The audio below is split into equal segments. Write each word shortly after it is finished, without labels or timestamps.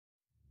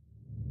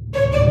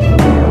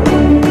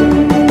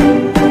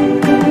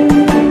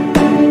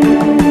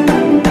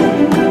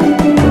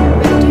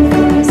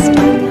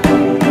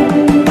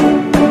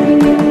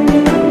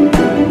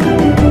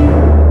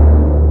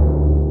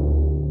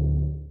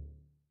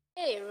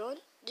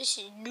This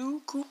is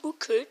New Cooper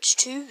Kids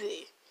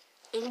TV,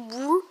 and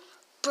we're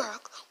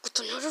back with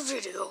another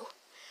video,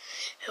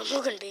 and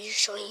we're going to be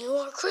showing you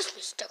our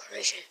Christmas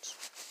decorations.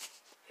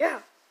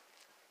 Yeah.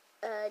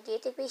 Do you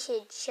think we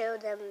should show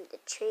them the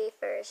tree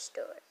first,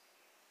 or?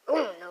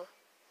 I don't know.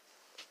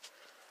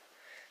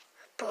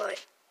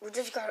 But we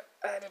just got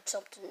added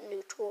something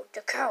new to it,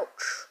 the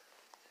couch.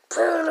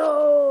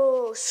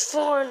 Pillows!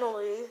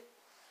 Finally!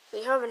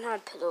 We haven't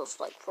had pillows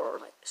for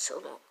so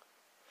long.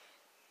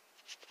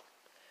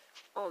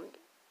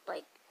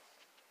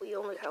 We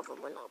only have them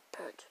in our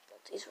beds, but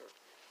these are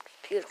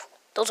beautiful.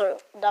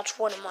 That's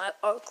one of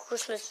our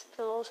Christmas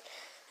pillows,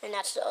 and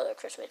that's the other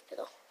Christmas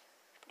pillow.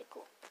 Pretty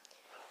cool.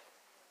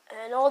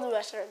 And all the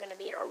rest are going to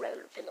be our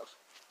regular pillows.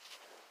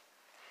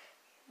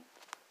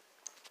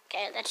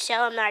 Okay, let's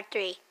show them our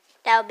tree.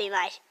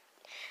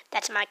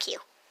 That's my cue.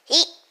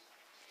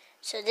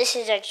 So this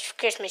is our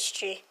Christmas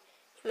tree.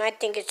 You might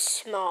think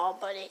it's small,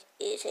 but it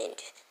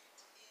isn't.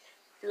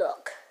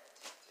 Look.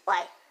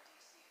 Why?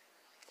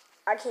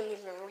 I can't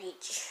even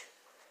reach.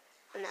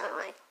 I'm not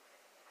lying.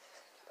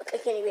 Look, I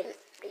can't even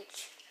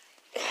reach.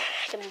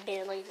 I can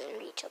barely even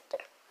reach up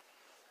there.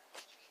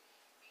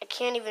 I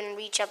can't even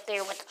reach up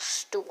there with a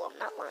stool. I'm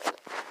not lying.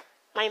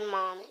 My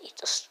mom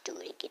needs a stool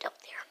to get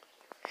up there.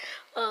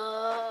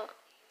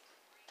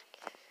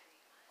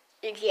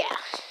 Yeah.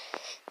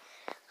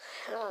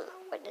 I don't know,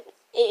 but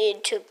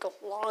it took a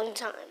long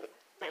time.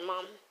 My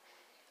mom,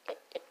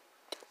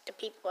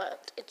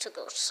 it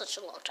took such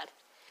a long time.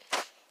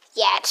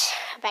 Yeah, it's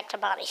back to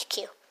Bonnie's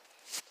cue.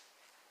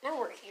 Now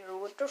we're here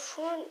with the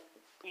front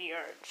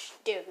yard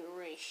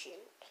decoration.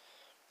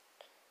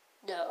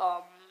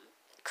 The,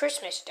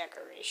 Christmas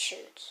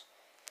decorations.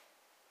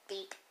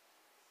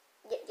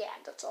 Yeah,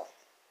 that's all.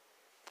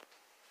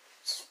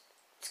 It's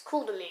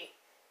cool to me.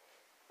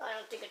 I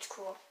don't think it's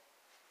cool.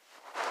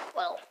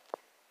 Well,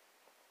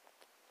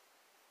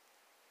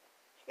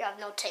 you have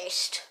no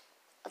taste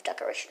of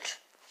decorations.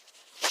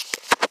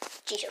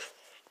 Jesus.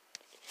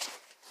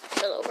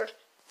 Fill over.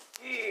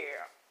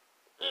 Yeah.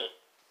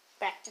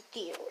 Back to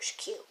Theo's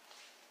cue.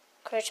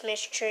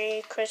 Christmas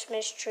tree,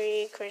 Christmas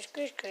tree, Christmas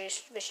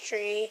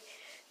tree,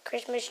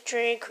 Christmas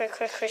tree,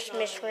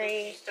 Christmas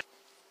tree.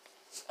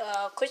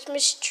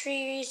 Christmas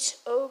trees,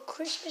 oh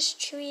Christmas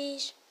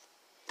trees.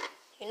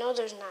 You know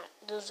those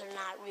are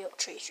not real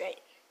trees, right?